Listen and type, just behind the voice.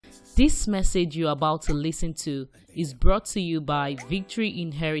This message you're about to listen to is brought to you by Victory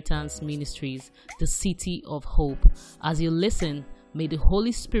Inheritance Ministries, the City of Hope. As you listen, may the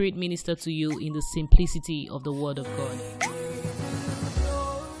Holy Spirit minister to you in the simplicity of the Word of God.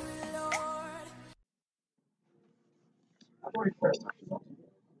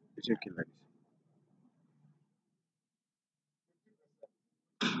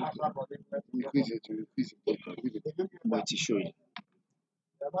 Increase it. But it's showing.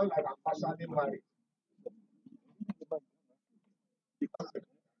 And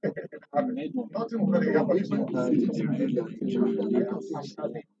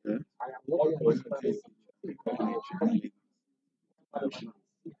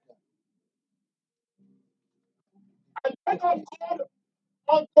Jacob called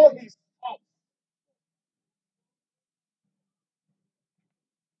unto his son.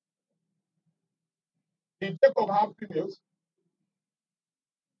 Did Jacob have females?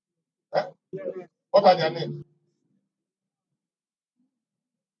 What are their names?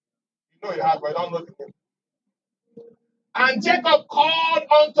 You know he had, but I don't know the name. And Jacob called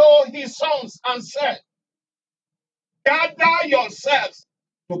unto his sons and said, gather yourselves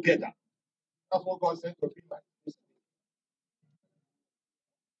together. That's what God said to Abimelech.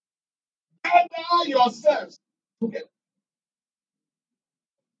 Gather yourselves together.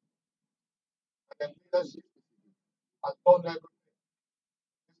 And then leadership has done everything.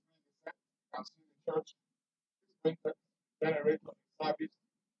 You can see the church is going to generate service.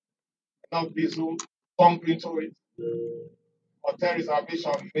 Now this will pump into it. Hotel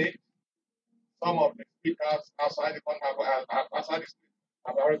reservation made. Some of the speakers outside the outside the state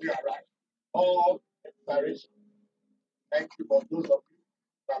have already arrived. All declaration. Thank you for those of you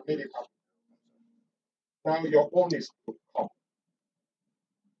that made it happen. Now your own is to come.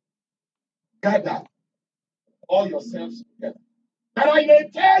 Gather all yourselves together. And I may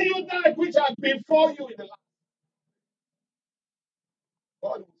tell you that which has before you in the land.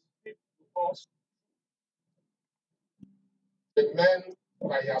 God will speak to us. The men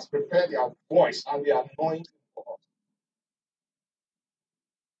that He has prepared their voice and the anointing for us.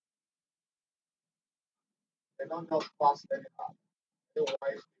 They don't just pass anyhow.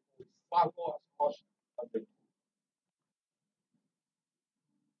 Otherwise, they will suffer as much as they do.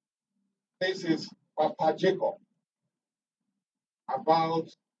 This is Papa Jacob about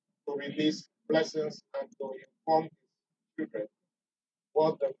to release blessings and to inform his children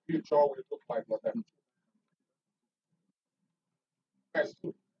what the future will look like for them. Verse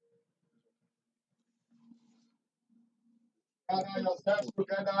 2. Gather yourselves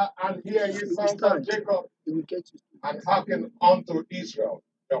together and hear ye sons of Jacob, and hearken unto Israel,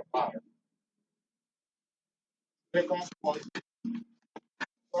 your father. Jacob was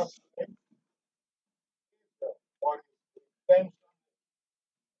first name, Israel, for his redemption,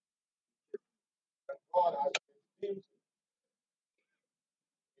 and God has redeemed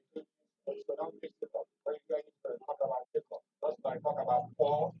him. So don't mix it up. When you hear Israel, talk about Jacob. Just like talk about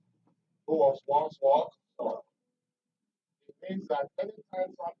Paul, who was once what? Saul. It means that anytime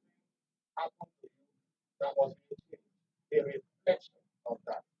something happened to you that was a reflection of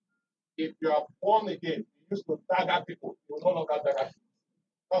that. If you are born again, you used to dagger people, you will no longer dagger people.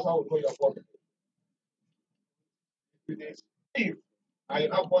 That's how we know you're born again. If you are Steve and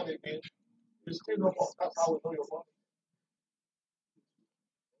you're not born again, you still no more. That's how we know you're born again.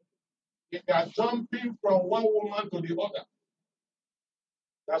 If you are jumping from one woman to the other,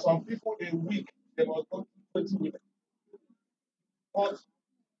 there are some people a week, they must go to 20 women. But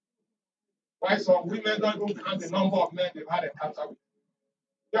why some women don't even count the number of men they've had encounter with.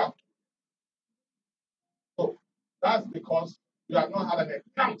 Yeah. So that's because you have not had an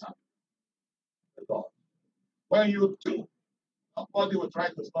encounter with God. When you do, nobody will try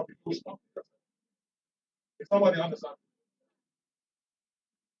to stop you. You will stop yourself. If somebody understands.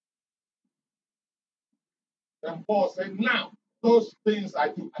 Then Paul said, now, those things I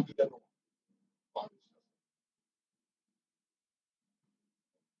do them no.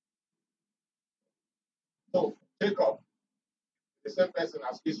 So Jacob, the same person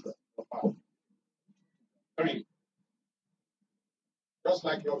as Israel. 3. Just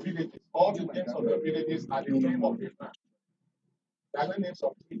like your villages, all the names of your villages are the name of a man. They are the names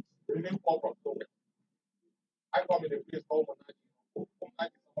of trees. They didn't come from nowhere. I come in a place called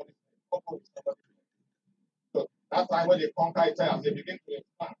Monagi. Somebody's name. So that's why when they conquer Italians, they begin to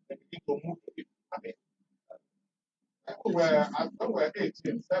expand. They begin to move to it. I mean, when we were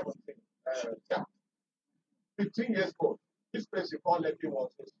 18, 17, 15 years old, this place you call Lekki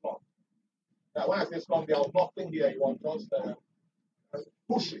was a slum. Now, when I say slum, there was nothing here. It was just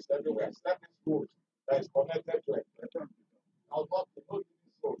bushes everywhere, stepping stones that is connected to it. There was nothing, no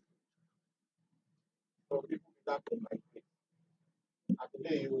living soul.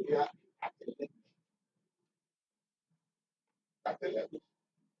 day you will hear Atelech.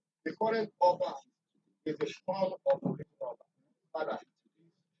 The current Oba is the son of the original Oba. Father,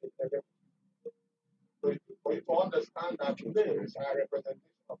 for you to understand that names are a representation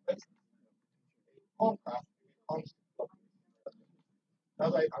of person. Conquer becomes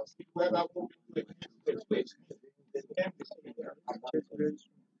that's why you can see whether moving to a new place, the name is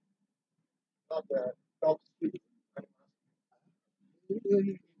not the top street.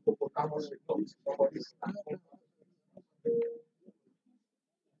 Hippopotamus becomes somebody's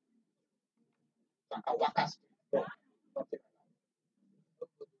Waka Street. No, nothing like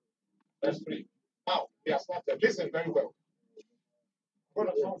that. Verse 3. Now, we are started. Listen very well.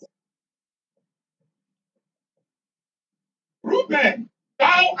 Reuben,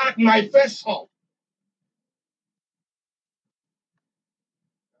 thou art my first son.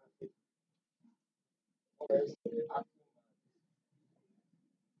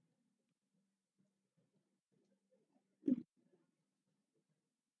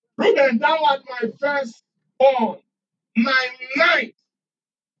 Reuben, thou art my first born, my ninth.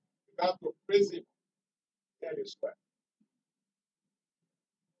 You got to praise him. That is well.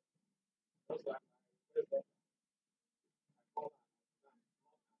 Just like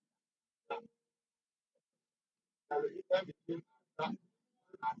I will difference between Adam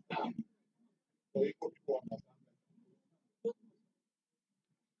and Adam. So you people understand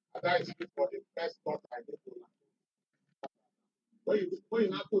that. That is for the first thought I did to learn. When you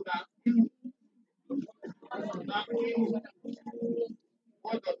now put that,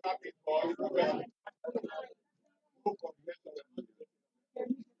 what does that mean for you? No combination.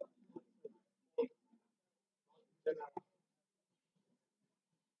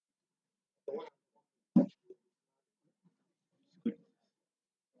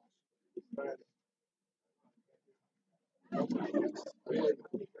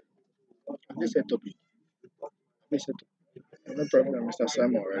 This set up. This set up. No problem, Mr.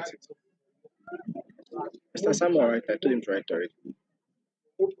 Samuel, write it. Mr. Samuel, right? I told him to write already.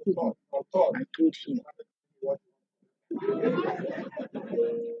 I told him.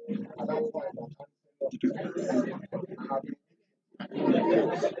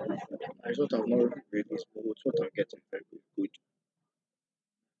 I thought I've not read this, but with what I'm getting, very good.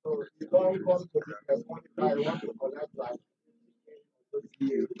 So you don't come to the response I want to collect like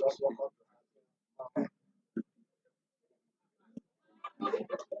you just walk up to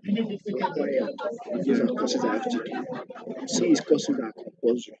you need to These are courses I have to do. C is courses that are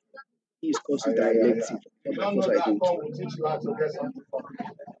compulsory. E is courses that are elective. you Not don't know because I that do God it. will teach you how to get something from it.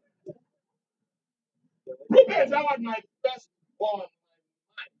 Reuben, that was my first born,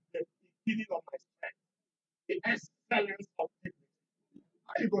 the beginning of my strength, the excellence of dignity.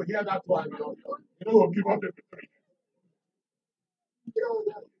 How you go hear that one? You know, we'll give up the victory.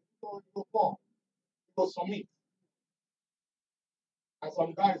 You fall, you go submit. And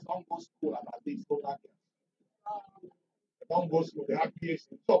some guys don't go school about this over here. They don't go school, they have PhD,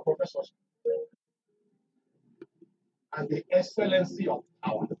 so professors. And the excellency of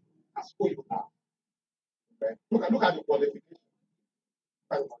power. That's who you are. Okay? Look at the qualification.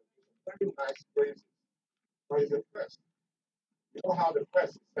 Very nice phrases. But it's the first. You know how the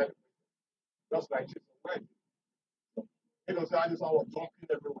first is celebrated. Just like Jesus went. You know, so I just was jumping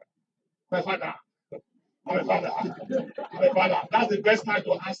everywhere. My father. My father. My father. That's the best time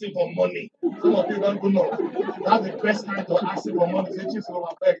to ask him for money. Some of you don't even know. That's the best time to ask him for money. Say, Jesus, over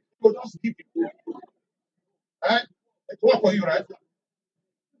beg. You go just give it. Eh? It work for you, right?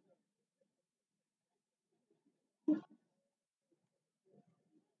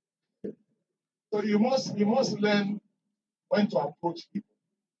 So you must learn when to approach people.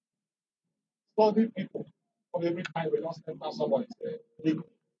 Study people. Not every time we don't enter somebody say, "Look,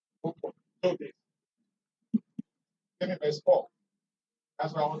 do this. Give me verse 4.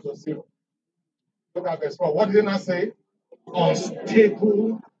 That's what I want to see. Look at verse 4. What did it not say?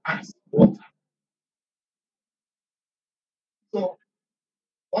 Unstable as water. So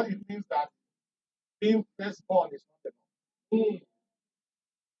what it means that being firstborn is not enough.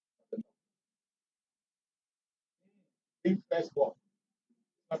 Being firstborn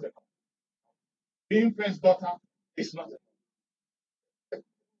is not enough. Being first daughter is not enough.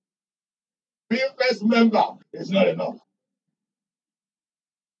 Being first member is not enough.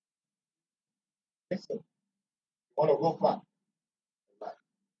 Listen, you want to go far.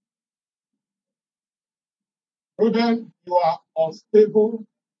 Prudent, you are unstable.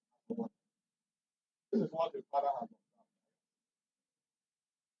 This is what the father has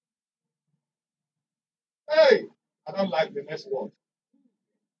done. Hey, I don't like the next word.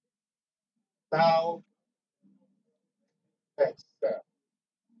 Thou excel.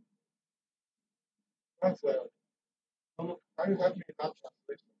 That's can you help me in that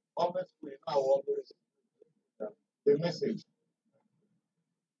translation? Honestly, now always the message.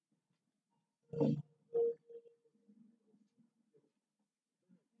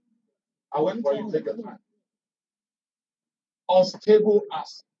 I went for you, take your time. Unstable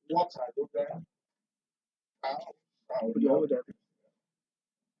as water, you there?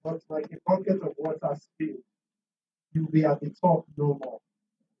 But like a bucket of water spilled, you'll be at the top no more.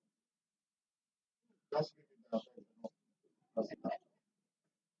 Just leave it there. That's enough.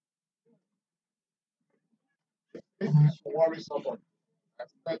 This is to worry somebody.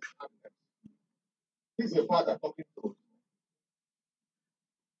 Expect happiness. This is a father talking to us.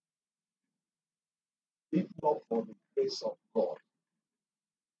 If not for the grace of God,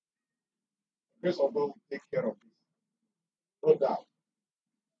 the grace of God will take care of this. No doubt,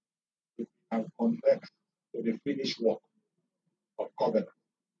 if we can connect to the finished work of covenant.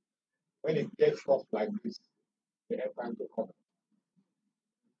 When it gets stuff like this, we have time to covenant.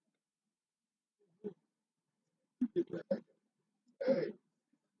 Hey,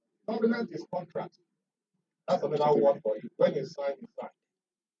 covenant is contract. That's another word for it. When you sign, you sign.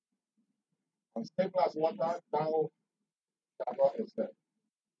 Unstable as water, thou shalt not accept.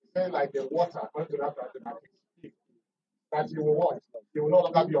 It's saying like the water, according to that speak, that you will watch. You will no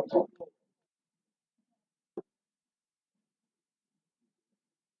longer be on top. So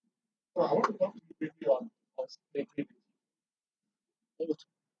I want to talk to you briefly on stability.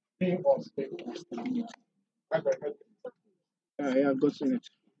 Being unstable. That's very good. Yeah, I've gotten it.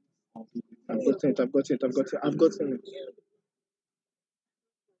 I've gotten it. I've gotten it. I've gotten it. I've gotten it.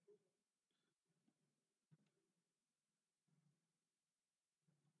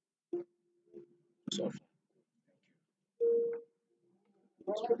 So,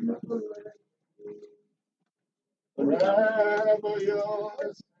 Wherever your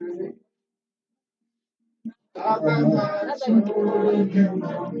spirit, I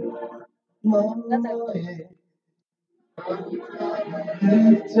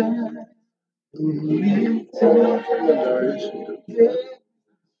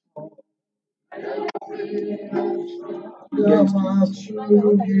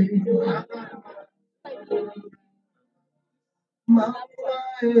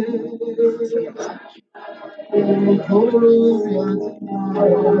in the position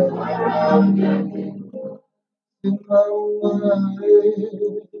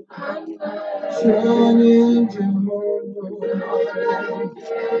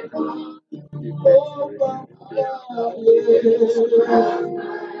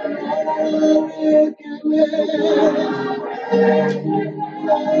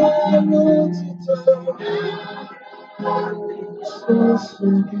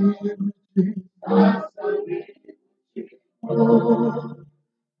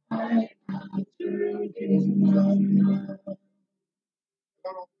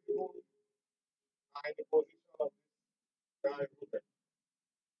of this guy who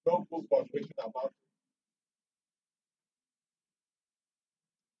don't put conviction about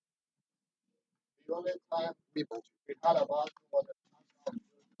the only time we had about was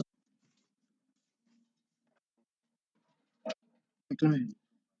Mr. Clement,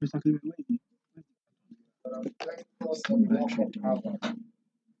 where is it?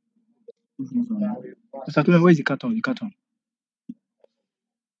 Mr. Clement, where is the carton? The carton.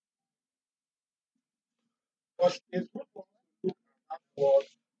 But it's good for us to look at that word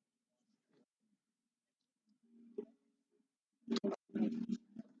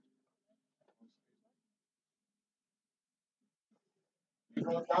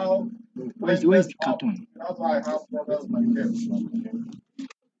because now Where is the carton? that's why I have brothers like them.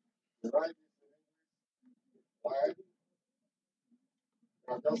 Right? Why?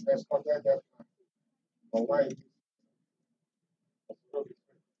 I just escorted them. But why?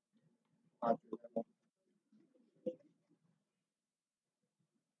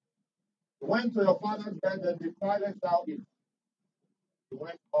 You went to your father's bed and decided thou it. You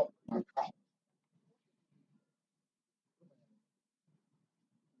went up and out.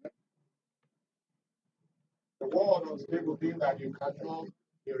 The word on stable thing that you cannot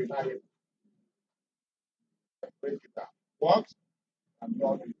be reliable. Break it down. What? And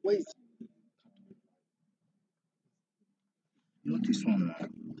not Wait. Not this one.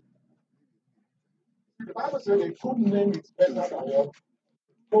 the Bible says a good name is better than what?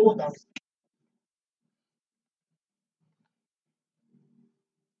 Gold and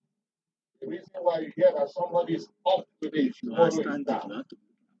the reason why you hear that somebody is up today, If you are tomorrow is standing, down. you have to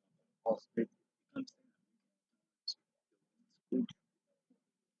Or stable.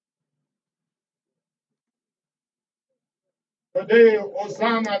 Today,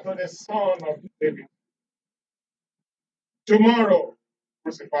 Hosanna to the Son of David. Tomorrow,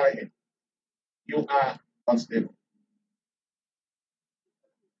 crucify him. You are unstable.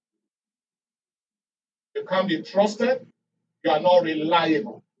 You can't be trusted. You are not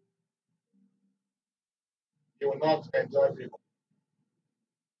reliable. You will not enjoy people.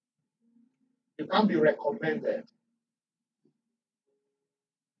 You can't be recommended.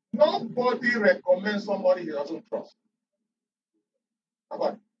 Nobody recommends somebody he doesn't trust.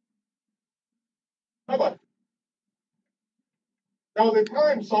 Nobody. Nobody. There was a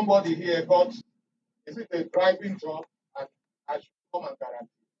time somebody here got, is it a driving job? And I should come and guarantee.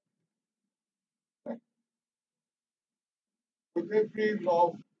 With every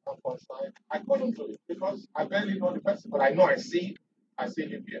love and concern, I couldn't do it because I barely know the person, but I know I see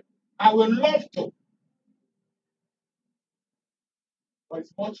him here. I would love to, but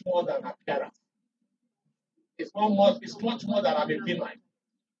it's much more than appearance. It's much more than I'm a penine.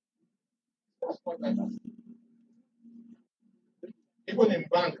 It's much more than that. Even in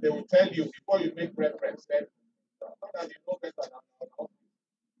bank, they will tell you before you make reference, that not that you know better than them.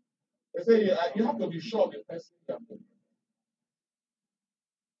 They say you have to be sure of the person you are talking.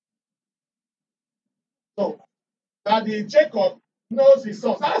 So Daddy Jacob knows his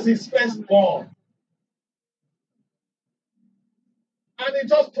son. That's his firstborn. And he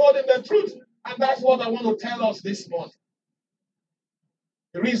just told him the truth. And that's what I want to tell us this morning.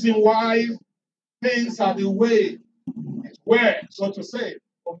 The reason why things are the way it were, so to say,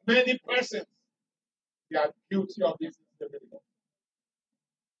 for many persons, they are guilty of this instability.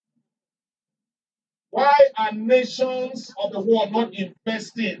 Why are nations of the world not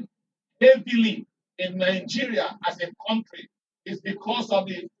investing heavily in Nigeria as a country? Is because of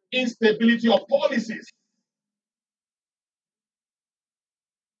the instability of policies.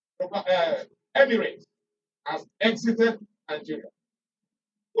 Emirates has exited Nigeria.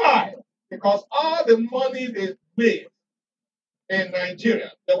 Why? Because all the money they made in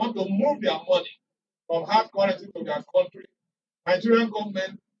Nigeria, they want to move their money from hard currency to their country. Nigerian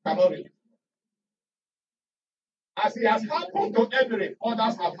government cannot release. As it has happened to Emirates,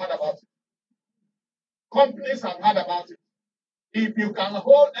 others have heard about it. Companies have heard about it. If you can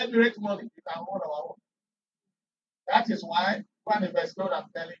hold Emirates money, you can hold our own. That is why one investor I'm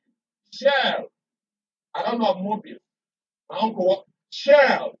telling you, Shell, I don't know of Mobil, my uncle,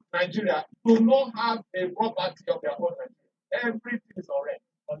 Shell, Nigeria, do not have a property of their own Nigeria. Everything is already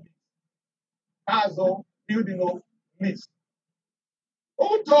on lease. Azo, building lease.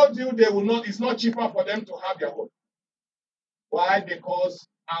 Who told you they will not? It's not cheaper for them to have their own. Why? Because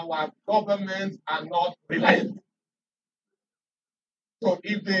our governments are not reliable. So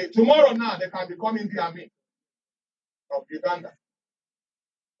if they tomorrow now they can become in the army of Uganda,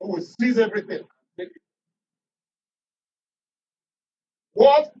 who will seize everything.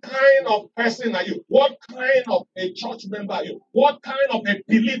 What kind of person are you? What kind of a church member are you? What kind of a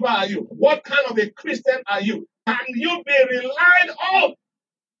believer are you? What kind of a Christian are you? Can you be relied on?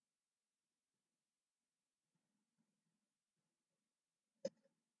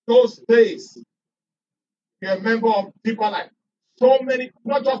 Those days, you're a member of Deeper Life. So many,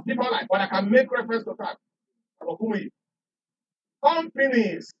 not just Deeper Life, but I can make reference to that.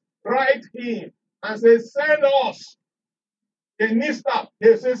 Companies write in and say, send us. They need staff.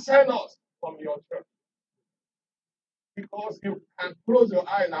 They say, send us from your church. Because you can close your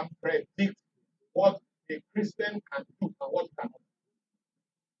eyes and predict what a Christian can do and what cannot.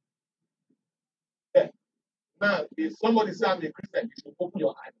 Yeah. Now, if somebody say I'm a Christian, you should open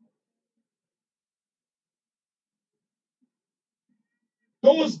your eyes.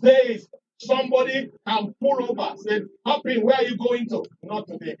 Those days, somebody can pull over, say, Happy, where are you going to? Not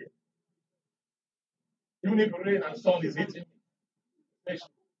today. Even if rain and sun is hitting me.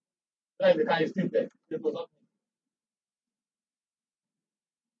 The car is still there.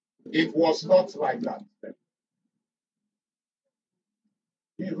 It was not like that.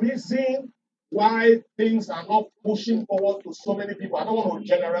 The reason why things are not pushing forward to so many people, I don't want to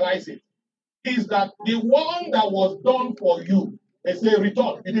generalize it, is that the one that was done for you, they say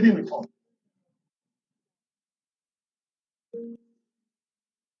return, you didn't return.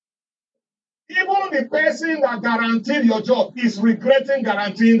 Even the person that guaranteed your job is regretting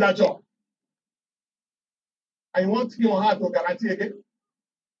guaranteeing that job. And you want him or her to guarantee again?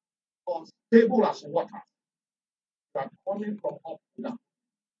 Unstable as water. You are coming from up to down.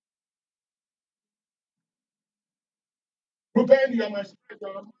 Ruben, you are my spirit, you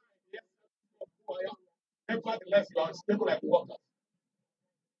are my mind. Yes, who I am. Nevertheless, you are unstable like water.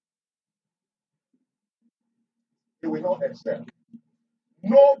 You will not excel.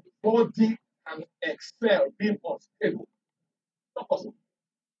 Nobody can excel being unstable. Not possible.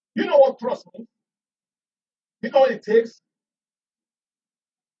 You know what trust means? You know what it takes?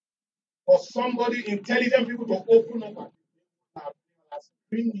 for somebody, intelligent people to open up and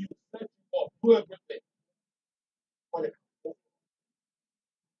screen you, set you up, do everything. For the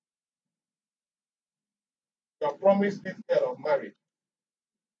you are promised this girl of marriage,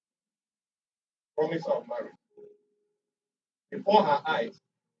 promise of marriage. Before her eyes,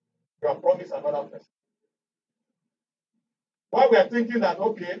 you are promised another person. While we are thinking that,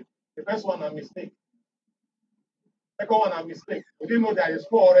 okay, the first one a mistake, second one a mistake, we didn't know there is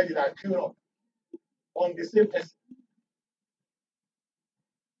four already that queued up on the same person.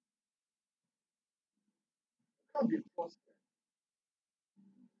 Can't be trusted.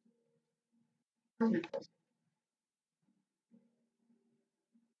 Can't be trusted.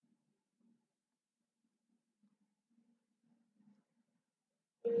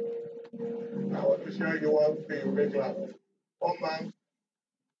 I want to share you one thing, you make laugh. One man,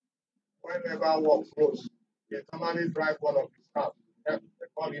 whenever work close, he normally drive one of his cars. They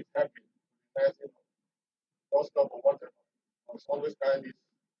call it happy. Bus stop or whatever. I was always carrying this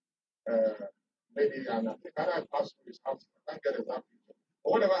lady, and I think I passed through his house. I can't get exact picture.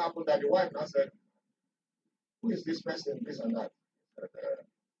 But whatever happened, that the wife now said, "Who is this person? This and that."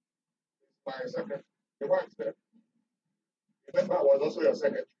 My secretary. The wife said, "Remember, I was also your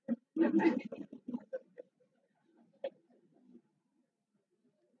secretary."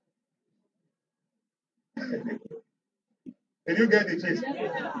 Did you get the gist?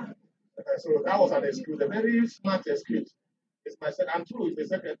 So that was an excuse, a very smart excuse. It's my second, and true, it's the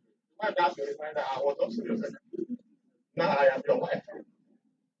secretary. The wife asked me to find out I was also your secretary. Now I am your wife.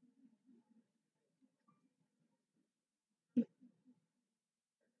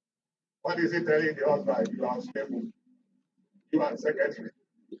 What is he telling the husband? You are stable. You are secretary.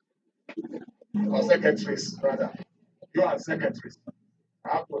 Or secretaries, rather. You are secretaries.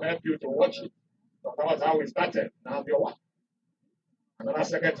 I have to help you to watch it. So that was how we started. Now I'm your wife. Another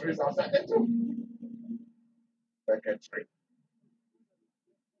secretary is our secretary. Secretary.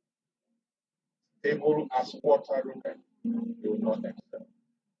 Stable as water rooted. You will not excel.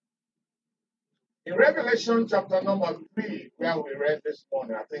 In Revelation chapter number 3, where we read this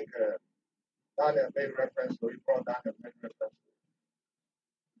morning, I think Daniel made reference to it, brought Daniel made reference to it.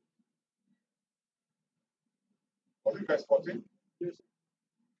 Was it verse 14? Yes.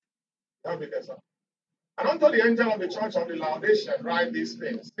 That'll be there, sir. And unto the angel of the church of the Laodicean write these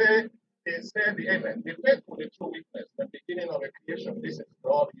things. Say the Amen. The faithful, the true witness, the beginning of the creation. This is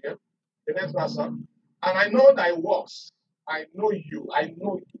God here. The next verse, sir. And I know thy works. I know you. I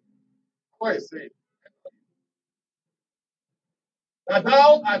know you. What is it? That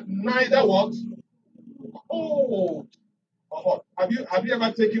thou art neither what? Cold or hot. Have you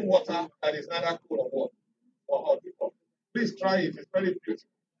ever taken water that is neither cool or hot before? Please try it. It's very beautiful.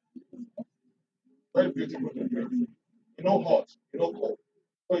 Very beautiful to drink. You know hot, you know cold.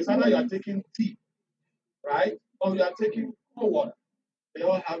 So it's either you are taking tea, right? Or you are taking cold water. They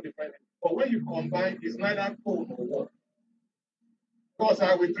all have different. But when you combine, it's neither cold nor warm. Because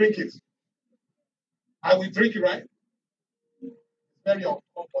I will drink it. I will drink it, right? It's very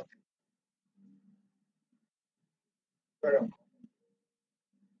uncomfortable. Very uncomfortable.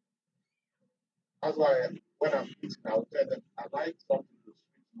 That's why when I'm eating, I'll tell them I like something to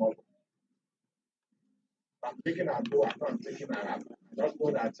sweet more. I'm taking a go, I'm not taking a rap. I just know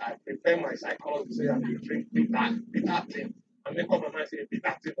that I prepare my psychology to say I'm going to drink bitter thing. And make up my mind say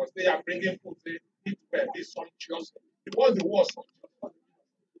bitter thing. But say I'm bringing food, say eat well, this sumptuous. What's the word sumptuous?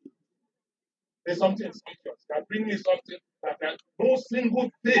 There's something sumptuous. That bring me something that no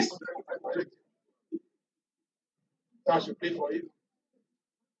single taste. So I should pay for it.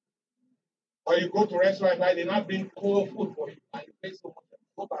 Or you go to restaurant, right? They not bring cold food for you, and you pay so much.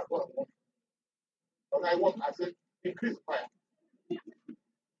 Go back, go and work. But I want, I said, increase fire.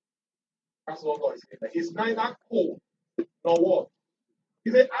 That's what God is saying. It's neither cold nor what.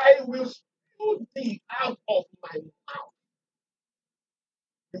 He said, I will spew thee out of my mouth.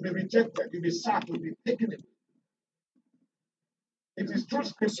 You'll be rejected, you'll be sacked, you'll be taken away. It is true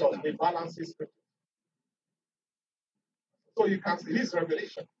scriptures, they balance this scripture. So you can see this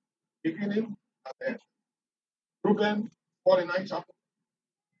revelation beginning at the end. Reuben 49 chapter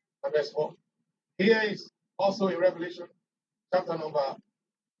and verse 4. Here is also in Revelation chapter number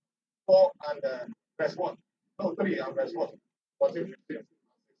 4 and verse 1. No, 3 and verse 1. 14, 15.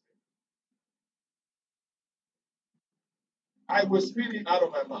 I will speak it out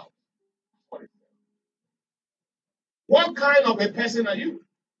of my mouth. What kind of a person are you?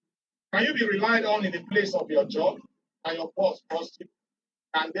 Can you be relied on in the place of your job and your boss trusts you?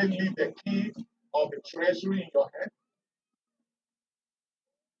 Can they leave the key of the treasury in your hand?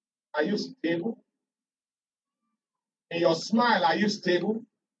 Are you stable? In your smile, are you stable?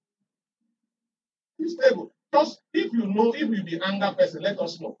 Be stable. Just if you be anger person, let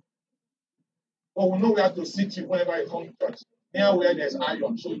us know. But we know where to sit you whenever you come to church. Near where there's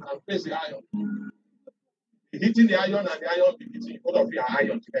iron, so you can face the iron. Be hitting the iron and the iron be hitting you. Both of you are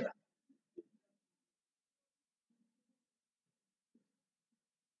iron together.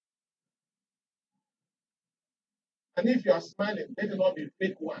 And if you are smiling, let it not be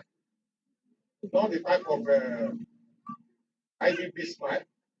fake one. Not the type of IDP smile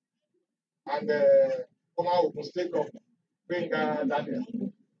and come out with mistake of being Daniel.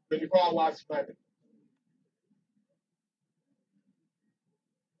 24 hours smiling.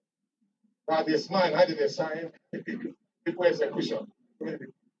 But they smile, how did they sign? People execution.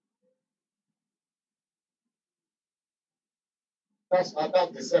 That's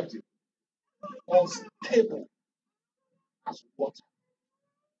deceptive. Unstable as water.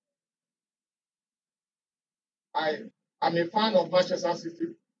 I'm a fan of Manchester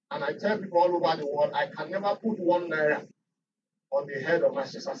City, and I tell people all over the world I can never put 1 naira on the head of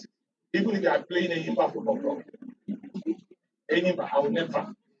Manchester City. Even if they are playing a Imba football club. I will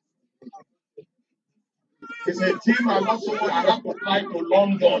never. It's a team I love so much. I have to fly to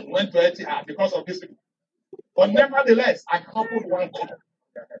London, went to Etihad because of this. But nevertheless, I cannot put 1 cup.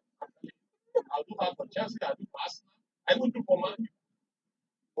 I'll do that for Chelsea, I'll do for Arsenal, I will do for Man U.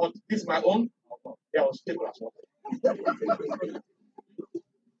 But this is my own. They are unstable as well.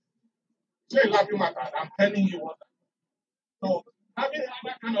 So a laughing matter. I'm telling you what. So having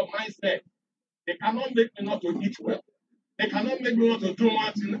that kind of mindset, they cannot make me not to eat well. They cannot make me not to do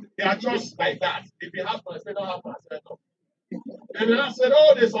one thing. They are just like that. If they have to, they don't have to accept them. If they not said,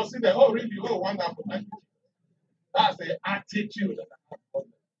 oh, they succeeded. Oh, really? Oh, wonderful. That's the attitude that I have for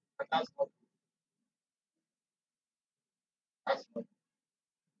them. And that's not. That's not.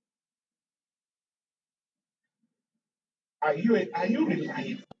 Are you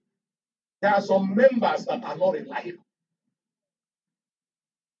reliable? There are some members that are not reliable.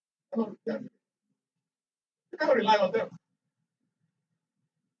 You cannot rely on them.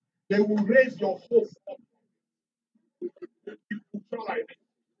 They will raise your hope up. You will feel like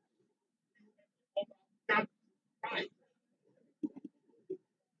that time.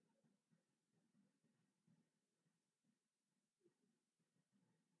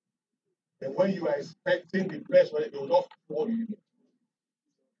 And when you are expecting the best, when they will not fall you.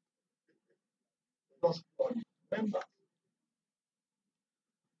 Just remember.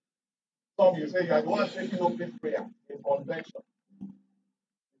 Some you say you are the one taking open prayer in convention.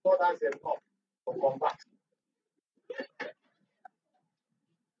 God has enough to combat.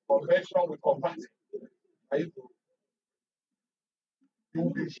 Convention will combat. You will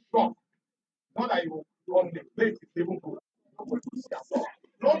be shocked. Not that you will contemplate it even good.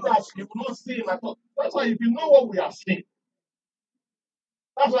 Not that you will not see him at all. That's why if you know what we are seeing,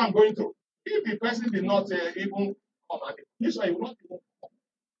 that's what I'm going to. If the person did not even come at it, this way you will not even come.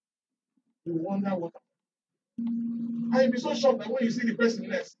 You wonder what. And you'll be so shocked that when you see the person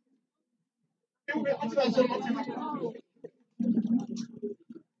next, you will be acting as though nothing happened.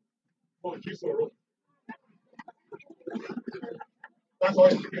 Oh, Jesus. That's why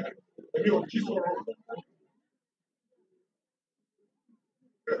maybe on Jesus.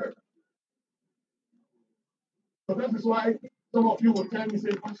 So that is why some of you will tell me,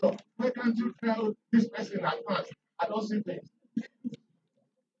 say, Pastor, why can't you tell this person in advance? I don't see things.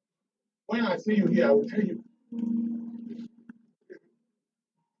 When I see you here, I will tell you.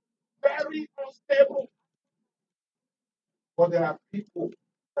 Very unstable. But there are people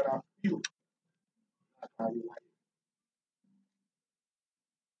that are few that are reliable.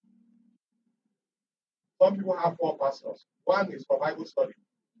 Some people have 4 pastors. One is for Bible study.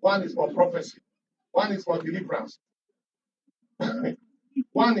 One is for prophecy. One is for deliverance.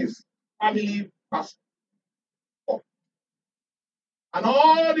 One is family pastor. And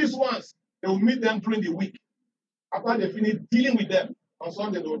all these ones, they will meet them during the week. After they finish dealing with them, on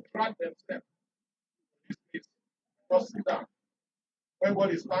Sunday they will drag themselves. Just sit down. When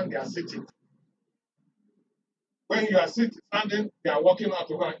everybody is standing, they are sitting. When you are sitting, standing, they are walking out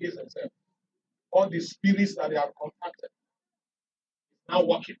to go and kiss themselves. All the spirits that they have contacted now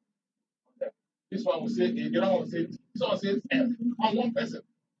working on them. This one will say, the other one will say, this one will say F on one person.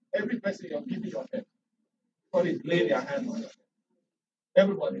 Every person you're giving your head. Everybody is laying their hand on your head.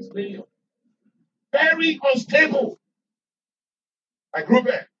 Everybody is laying your head. Very unstable. Like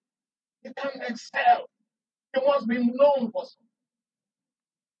Ruben, he can excel. He must be known for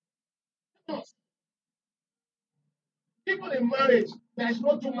something. Even in marriage, there is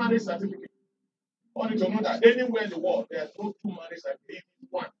no 2 marriage certificate. Only to know that anywhere in the world, there is no 2 marriage certificate.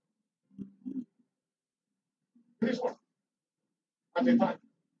 One. This one. At a time.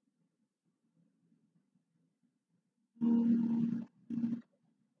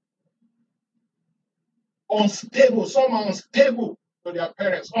 Unstable. Some are unstable to their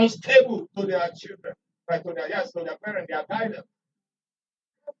parents, unstable to their children, right? To their parents, their guidance.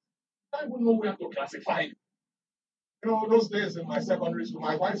 I don't know where to classify it. Those days in my secondary school,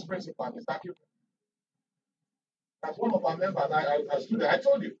 my vice principal, Mr. Cupid, that's one of our members. I stood there. I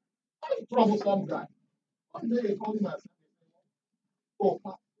told you, I'm a troublesome guy. One day he called me and said, "Oh,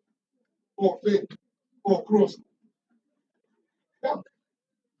 pass, oh, faith, oh, cross. Yeah,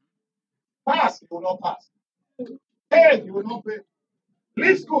 pass, you will not pass. Pay, you will not pay.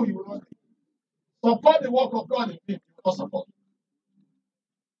 Leave school, you will not leave. Support the work of God in you will not support.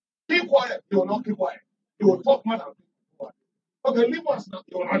 Keep quiet, you will not keep quiet. You will talk more than people. Okay, leave us now,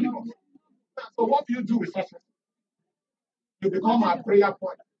 you will not leave us. So what do you do with such a thing? You become a prayer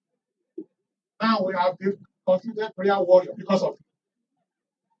point. Now we have this considered prayer warrior because of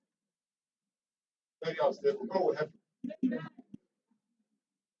very unstable. God will help you.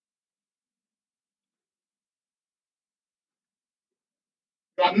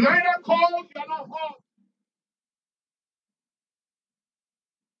 You are neither called, you are not called.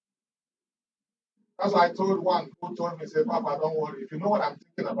 That's why I told one who told me, say, Papa, don't worry. If you know what I'm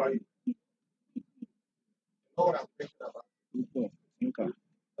thinking about you know what I'm thinking about. Okay.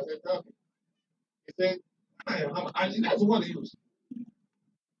 I said, tell me. He said, and that's what he used.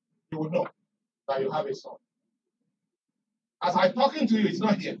 You will know that you have a son. As I'm talking to you, it's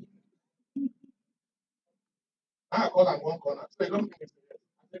not here. I call him one corner. So you don't think it's here.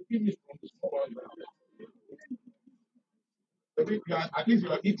 I said, give me from this small one. At least you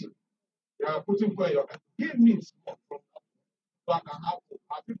are eating. You are putting food in your hand. Give me some from that so I can have food.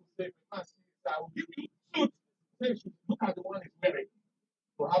 And people say, if you can't see it, I will give you food. Say, you should look at the one he's wearing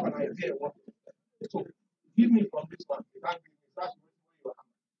to have an idea of what it is. So give me from this one. You can't give me. That's where you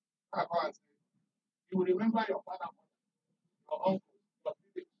are. I call and say, you will remember your father, your uncle, your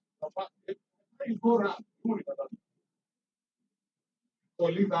village, your family. When you go around, you will remember. So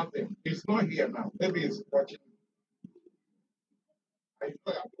leave that thing. It's not here now. Maybe it's watching. I know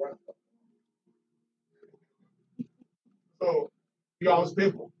I'm one. So you are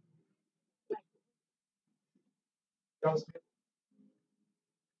unstable. You are unstable.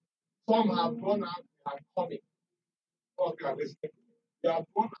 Some have gone out and coming. Some of you are listening. You have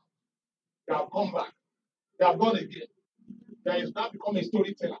gone out. You have come back. You have gone again. There is now become a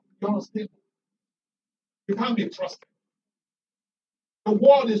storyteller. You are unstable. You can't be trusted. The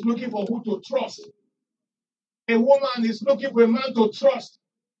world is looking for who to trust. A woman is looking for a man to trust.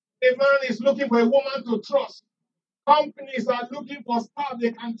 A man is looking for a woman to trust. Companies are looking for staff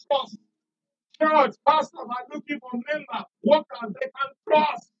they can trust. Church pastors are looking for members, workers they can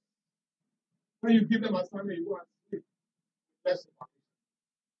trust. When you give them assignment, you go and sleep. Bless them.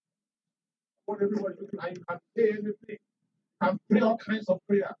 What everybody looking at, you can pay anything. You can pray all kinds of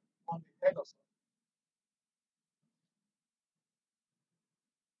prayer on the head of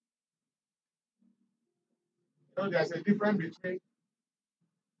someone. There's a difference between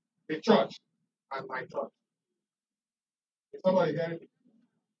the church and my church. Is somebody hearing me?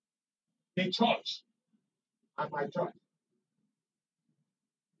 The church and my church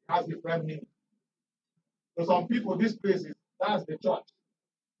has different meaning. So some people, this place is that's the church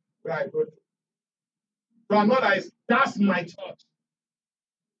where I go to. So another is that's my church.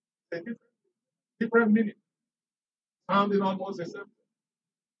 It's a different meaning. Sounding almost the same.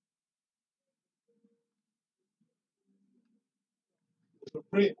 We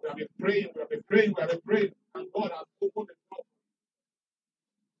pray, we have been praying, we have been praying, we have been praying, and God has opened the door.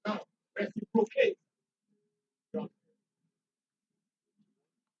 Now, reciprocate.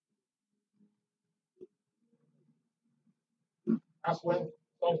 That's when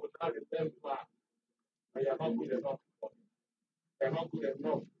some will now return back. And you're not good enough for me. You're not good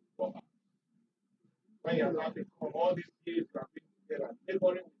enough for her. When you're not become all these years you have been together,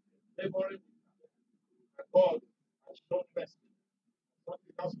 laboring, and God has shown mercy.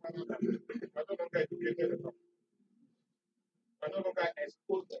 Something else matters than you're no longer educated enough. You're no longer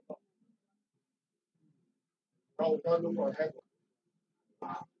exposed enough. God will not look for heaven.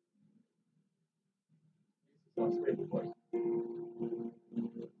 Ah, this is unstable for you.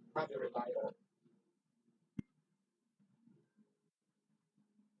 How do you rely on?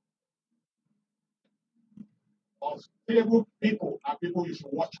 Unstable people are people you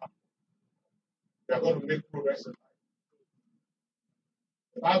should watch out. They are going to make progress in life.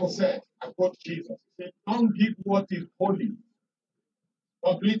 The Bible said, I quote Jesus, he said, don't give what is holy.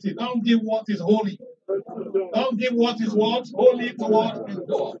 Completely. Don't give what is holy. Don't give what is what? Holy to what is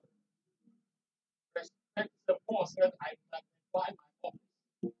God. Respect the Paul said, I magnify my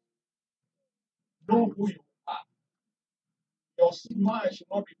office. Know who you are. Your smile should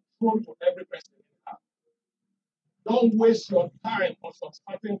not be thrown to every person in the house. Don't waste your time on some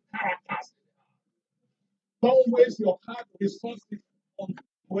certain characters. Don't waste your hard resources on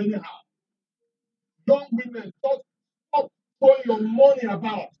people anyhow. Young women, don't stop throwing your money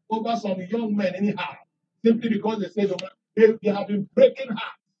about over some young men anyhow. Simply because they say they have been breaking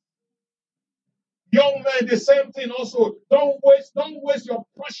hearts. Young men, the same thing also. Don't waste your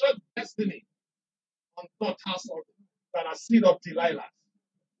precious destiny on daughters that are seed of Delilah.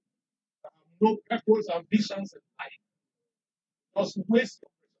 That have no purpose, ambitions in life. Just waste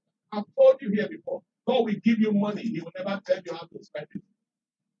your precious. I've told you here before. God will give you money. He will never tell you how to spend it.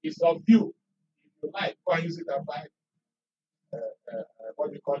 It's of you. If you like, go and use it and buy what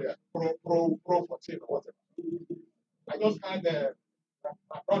do you call it? Pro 14 or whatever. I just had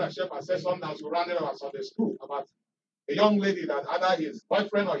my brother Shepard say something that was running about Sunday school about a young lady that either his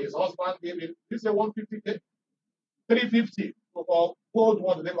boyfriend or his husband gave him, this is 150K, 350 for gold,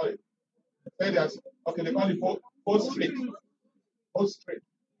 what do they call it? Say there's, okay, they call it both straight. Both straight.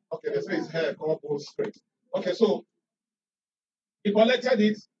 Okay, they say his hair called both straight. Okay, so he collected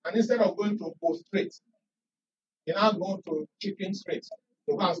it, and instead of going to both straight, he now go to chicken straight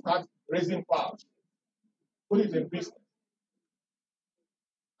to go and start raising fowls, put it in business,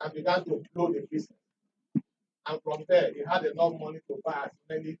 and began to grow the business. And from there, he had enough money to buy as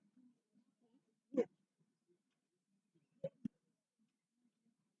many.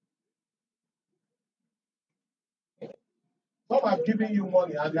 Some have given you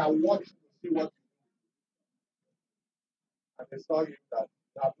money and they are watching to see what you do. And they saw you that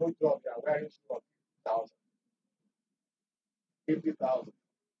you have no job, they are wearing shoes of 50,000,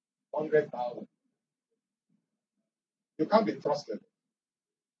 100,000. You can't be trusted.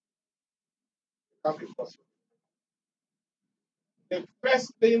 You can't be trusted. The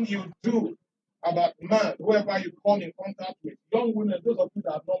first thing you do about man, whoever you come in contact with, young women, those of you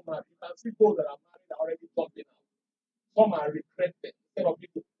that are not married, you can see those that are married are already jumping out. Some are regretting instead of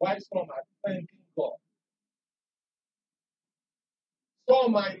people. Why some are thanking God?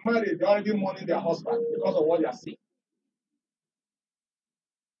 Some are married, they're already mourning their husband because of what they are seeing.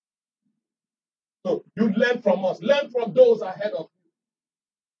 So you learn from us. Learn from those ahead of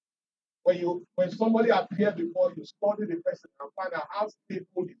you. When somebody appears before you, study the person and find out how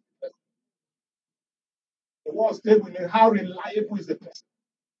stable is the person. The word stable means how reliable is the person.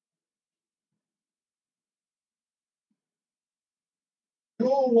 Do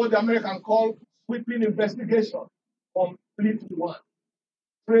what the American call sweeping investigation. Complete one.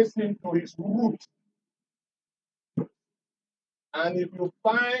 Trace him to his root. And if you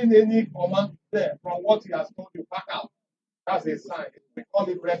find any command there from what he has told you, back out. That's a sign. We call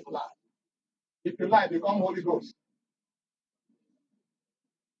it red flag. If you like, become Holy Ghost.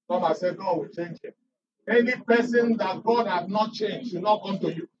 Some have said, God will change him. Any person that God has not changed should not come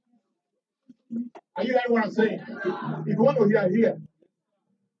to you. Are you hearing what I'm saying? If you want to hear,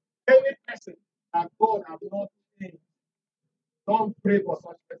 any person that God has not changed, don't pray for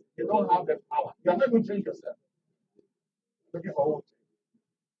such person. You don't have the power. You are not going to change yourself. Looking for what?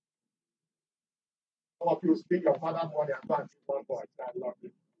 Some of you speak your father money and go and see one boy. I love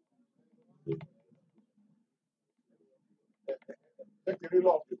you. Take the real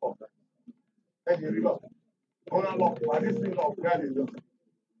love people. Take the real love. Don't love people. And this thing of God is just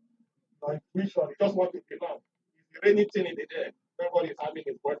your intuition. You just want to belong. Is there anything in the air? Everybody is having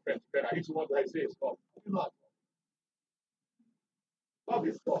his boyfriend together. Each one that I say is God. Love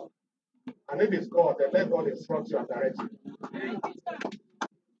is God. And if it's God, then let God instruct you and direct you.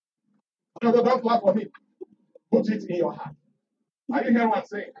 No, don't clap for me. Put it in your heart. Are you hearing what I'm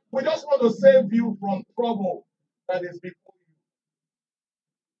saying? We just want to save you from trouble that is before you.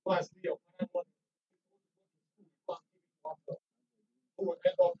 Go and see your father. Who will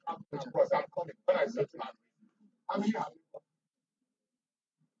end up coming? I'm coming. When I say to her, how many have you come?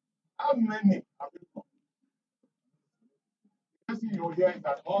 How many have you come? The first thing you'll hear is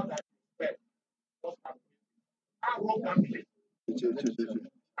that all that you said just arrogantly.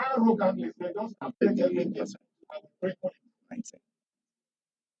 Arrogantly, they just have taken everything and pray for it.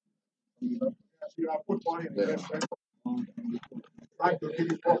 You have put money in the investment, trying to give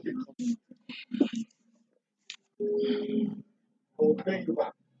you profit. We'll pay you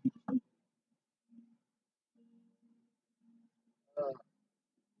back.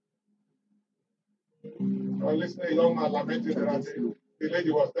 I was listening to a young man lamenting that the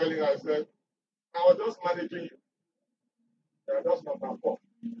lady was telling her, I said, I was just managing you. You are just number 4.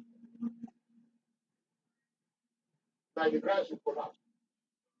 Now the branch should collapse.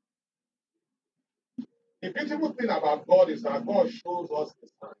 The beautiful thing about God is that God shows us the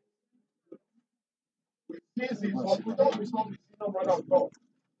sign. We see it, but we don't stop senior brother of God.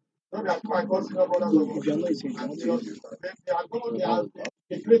 Maybe I think I call senior brothers of If you're God. not saying And you senior want to, sisters. They are going, they are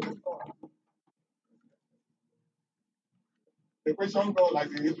a great God. They question God like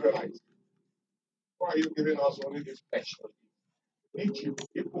the Israelites. Why are you giving us only this special? Need you,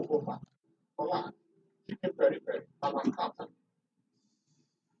 people over. Allah, keep it very, very. I'm a captain.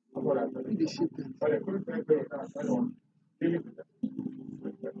 I'm what I'm telling you. But a good friend, I don't dealing with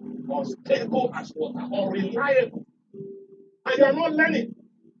them. Or stable as water, or reliable. And you're not learning.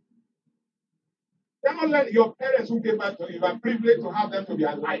 You're not learning. Your parents who gave birth to you are privileged to have them to be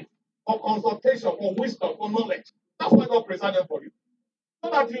alive. For consultation, for wisdom, for knowledge. That's why God preserved them for you. So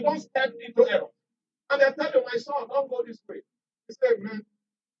that you don't step into error. And they tell you, my son, don't go this way. He said, man,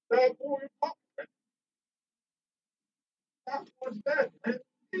 that who you talk to? That was dead, man.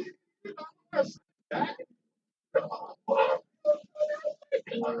 You don't understand that.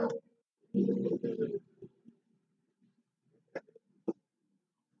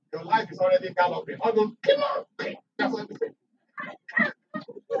 Your life is already galloping. All those, come on. That's what they say.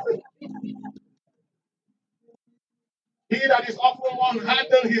 He that is often one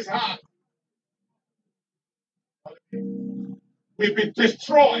harden his heart will be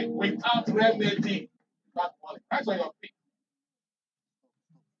destroyed without remedy. That's one. That's on your feet.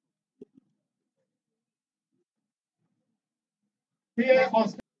 Fear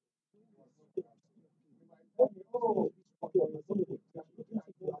us.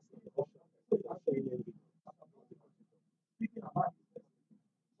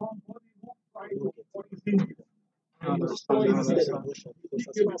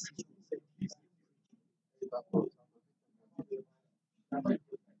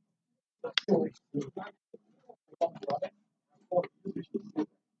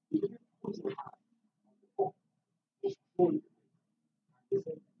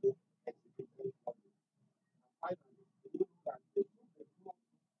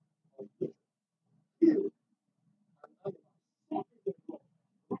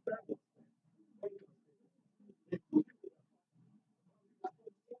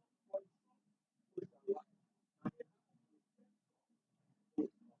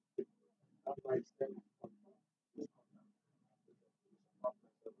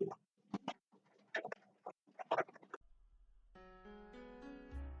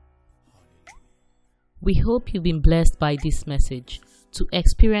 We hope you've been blessed by this message. To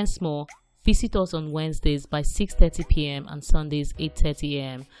experience more, visit us on Wednesdays by 6:30 p.m. and Sundays 8:30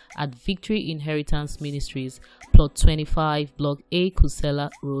 a.m. at Victory Inheritance Ministries, Plot 25, Block A, Kusela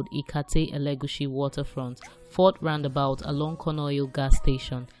Road, Ikate, Elegushi Waterfront, 4th Roundabout along Konoyo Gas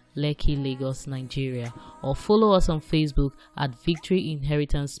Station, Lekki, Lagos, Nigeria. Or follow us on Facebook at Victory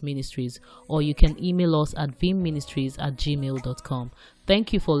Inheritance Ministries, or you can email us at vimministries@gmail.com.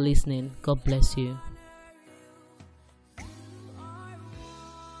 Thank you for listening. God bless you.